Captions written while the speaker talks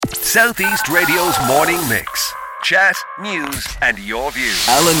Southeast Radio's morning mix. Chat, news and your views.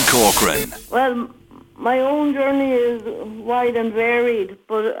 Alan Corcoran. Well, my own journey is wide and varied,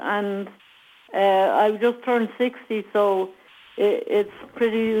 I've just turned 60, so it's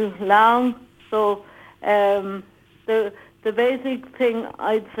pretty long. So the basic thing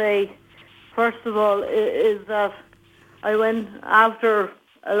I'd say, first of all, is that I went after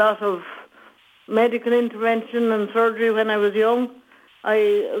a lot of medical intervention and surgery when I was young. I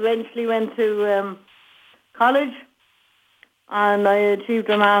eventually went to college, and I achieved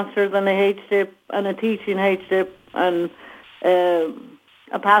a master's and a HDiP and a teaching HDiP and a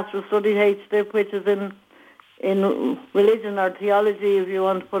pastoral study HDiP, which is in religion or theology, if you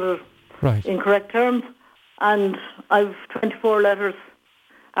want to put it in correct terms. And I've 24 letters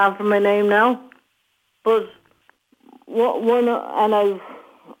after my name now. But and I've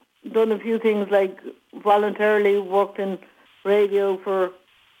done a few things, like voluntarily worked in radio for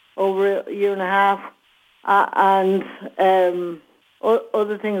over a year and a half, and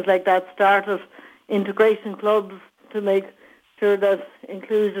other things like that. Started integration clubs to make sure that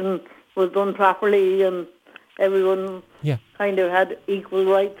inclusion was done properly and everyone kind of had equal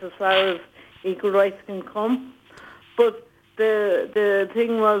rights as far as equal rights can come. But the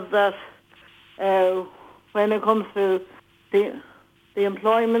thing was that when it comes to the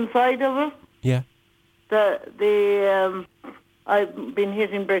employment side of it, I've been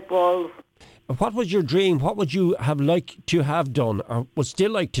hitting brick walls. What was your dream? What would you have liked to have done, or would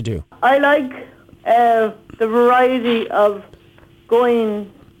still like to do? I like the variety of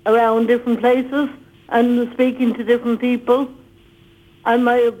going around different places and speaking to different people. And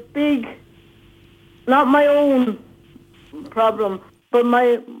my big, not my own problem, but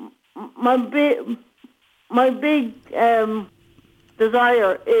my big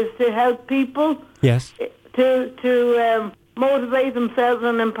desire is to help people. Yes. To motivate themselves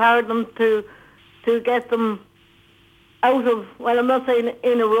and empower them to get them out of, well, I'm not saying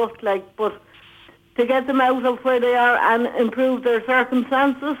in a rut, but to get them out of where they are and improve their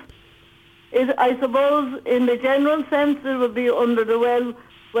circumstances. I suppose in the general sense it would be under the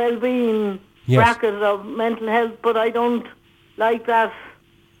well-being bracket of mental health, but I don't like that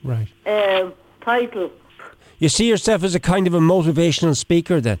title. You see yourself as a kind of a motivational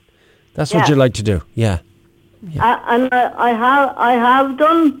speaker then? That's what you like to do, yeah. And I have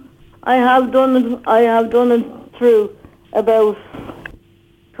done it through about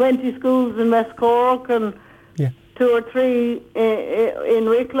 20 schools in West Cork and 2 or 3 in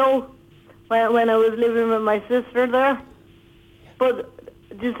Wicklow when I was living with my sister there. But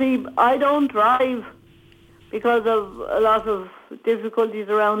you see, I don't drive because of a lot of difficulties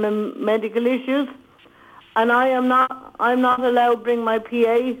around the medical issues, and I'm not allowed to bring my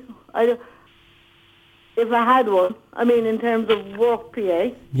PA. If I had one, I mean, in terms of work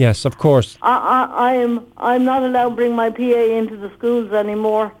PA. Yes, of course. I'm not allowed to bring my PA into the schools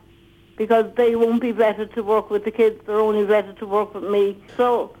anymore because they won't be vetted to work with the kids. They're only vetted to work with me.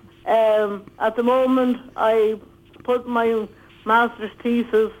 So at the moment, I put my master's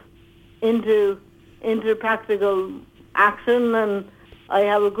thesis into practical action, and I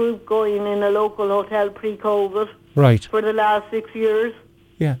have a group going in a local hotel pre-COVID for the last 6 years.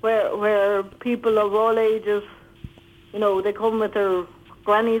 Yeah. Where people of all ages, they come with their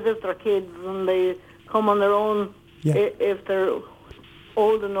grannies if they're kids, and they come on their own if they're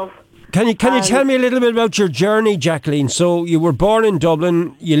old enough. Can you tell me a little bit about your journey, Jacqueline? So you were born in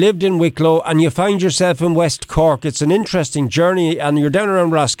Dublin, you lived in Wicklow, and you find yourself in West Cork. It's an interesting journey, and you're down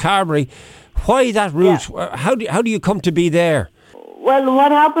around Rosscarbery. Why that route? Yeah. How do you come to be there? Well,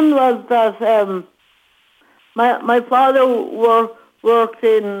 what happened was that my father worked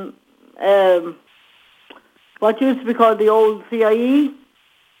in what used to be called the old CIE,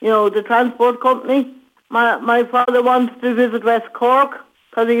 the transport company. My father wanted to visit West Cork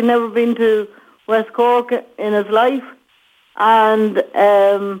because he'd never been to West Cork in his life. And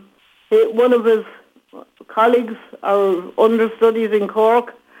one of his colleagues or understudies in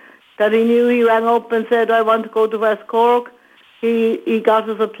Cork that he knew, he rang up and said, I want to go to West Cork. He got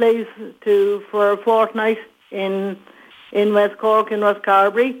us a place for a fortnight in West Cork, in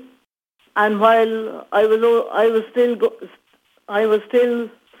Rosscarbery, and while I was still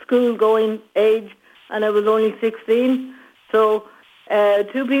school going age, and I was only 16. So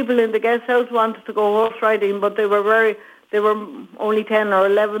 2 people in the guest house wanted to go horse riding, but they were only 10 or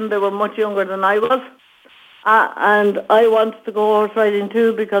 11. They were much younger than I was, and I wanted to go horse riding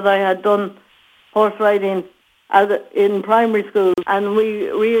too because I had done horse riding in primary school, and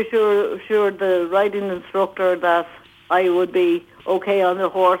we reassured the riding instructor that I would be okay on the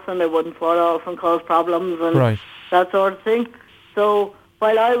horse and I wouldn't fall off and cause problems and that sort of thing. So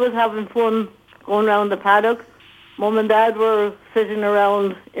while I was having fun going around the paddock, Mum and Dad were sitting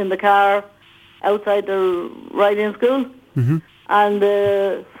around in the car outside the riding school, and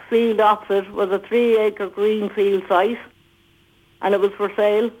the field opposite was a 3-acre greenfield site, and it was for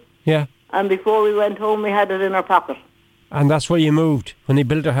sale. Yeah. And before we went home, we had it in our pocket. And that's where you moved. When they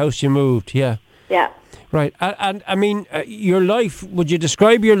built a house, you moved, yeah. Yeah. Right. And I mean, your life, would you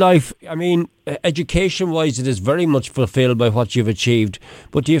describe your life, I mean, education-wise, it is very much fulfilled by what you've achieved.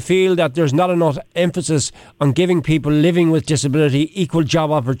 But do you feel that there's not enough emphasis on giving people living with disability equal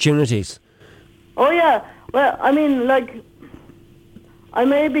job opportunities? Oh, yeah. Well, I mean, like, I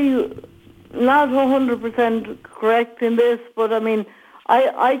may be not 100% correct in this, but I mean,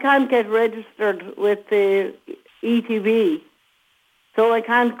 I can't get registered with the ETB. So I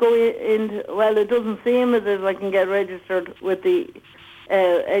can't go in, well, it doesn't seem as if I can get registered with the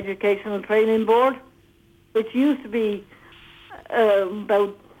Educational Training Board, which used to be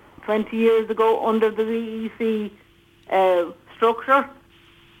about 20 years ago under the VEC structure.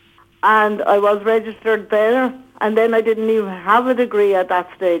 And I was registered there, and then I didn't even have a degree at that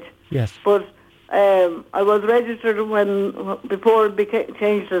stage. Yes. But I was registered before it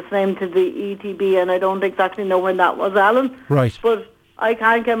changed its name to the ETB, and I don't exactly know when that was, Alan. Right. But I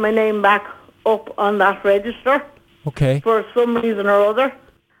can't get my name back up on that register. Okay. For some reason or other.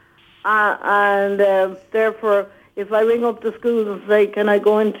 And therefore, if I ring up the schools and say, can I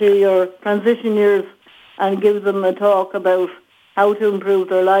go into your transition years and give them a talk about how to improve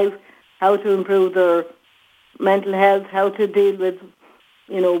their life, how to improve their mental health, how to deal with,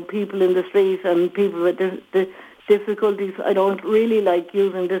 people in the street and people with difficulties. I don't really like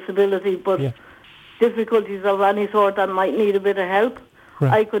using disability, but difficulties of any sort that might need a bit of help.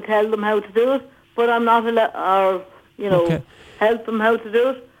 Right. I could tell them how to do it, but I'm not allowed, help them how to do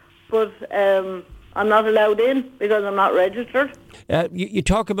it. But I'm not allowed in because I'm not registered. You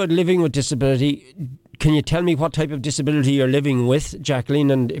talk about living with disability. Can you tell me what type of disability you're living with, Jacqueline?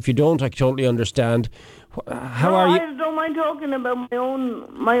 And if you don't, I totally understand. How are you? I don't mind talking about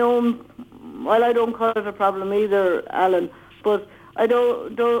my own. Well, I don't call it a problem either, Alan. But I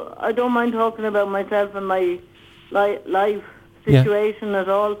don't mind talking about myself and my life situation at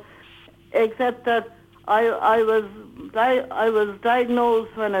all. Except that I was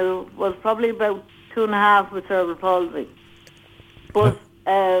diagnosed when I was probably about 2.5 with cerebral palsy. But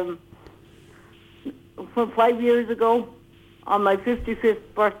from 5 years ago, on my 55th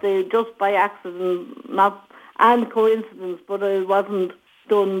birthday, just by accident, and coincidence, but it wasn't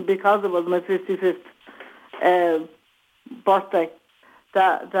done because it was my 55th birthday,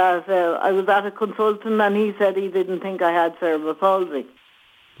 that I was at a consultant and he said he didn't think I had cerebral palsy.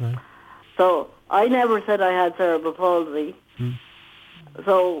 Right. So I never said I had cerebral palsy.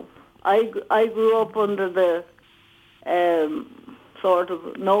 So I grew up under the sort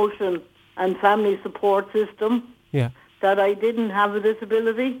of notion and family support system that I didn't have a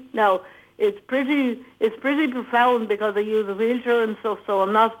disability. Now it's pretty profound because I use a wheelchair and stuff. So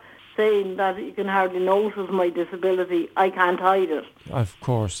I'm not saying that you can hardly notice my disability. I can't hide it. Of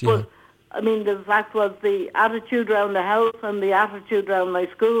course, yeah. But I mean, the fact was the attitude around the house and the attitude around my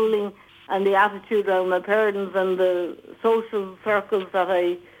schooling and the attitude around my parents and the social circles that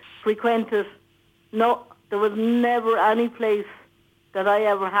I frequented. No, there was never any place that I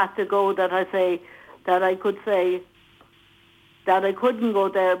ever had to go that I could say that I couldn't go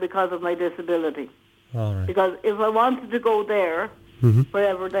there because of my disability. All right. Because if I wanted to go there,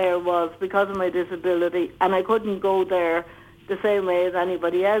 wherever there was, because of my disability, and I couldn't go there the same way as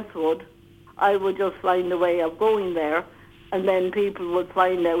anybody else would, I would just find a way of going there, and then people would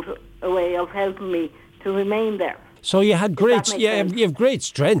find out a way of helping me to remain there. So you had you have great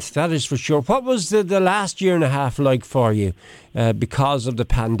strength, that is for sure. What was the last year and a half like for you because of the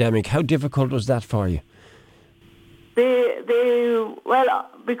pandemic? How difficult was that for you? Well,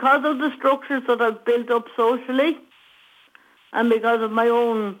 because of the structures that I've built up socially, and because of my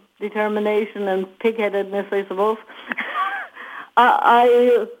own determination and pig-headedness, I suppose,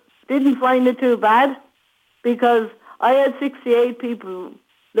 I didn't find it too bad because I had 68 people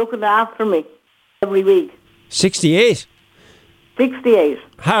looking after me every week. 68? 68.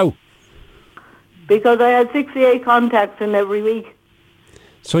 How? Because I had 68 contacts in every week.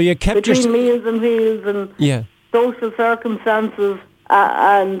 So you kept between meals and wheels and social circumstances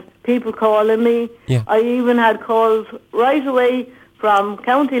and people calling me. Yeah. I even had calls right away from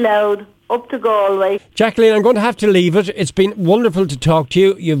County Louth up to Galway. Jacqueline, I'm going to have to leave it. It's been wonderful to talk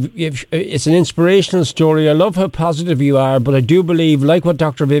to you. It's an inspirational story. I love how positive you are, but I do believe, like what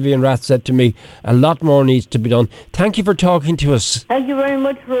Dr. Vivian Rath said to me, a lot more needs to be done. Thank you for talking to us. Thank you very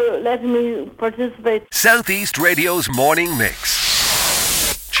much for letting me participate. Southeast Radio's Morning Mix.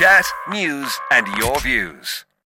 Chat, news and your views.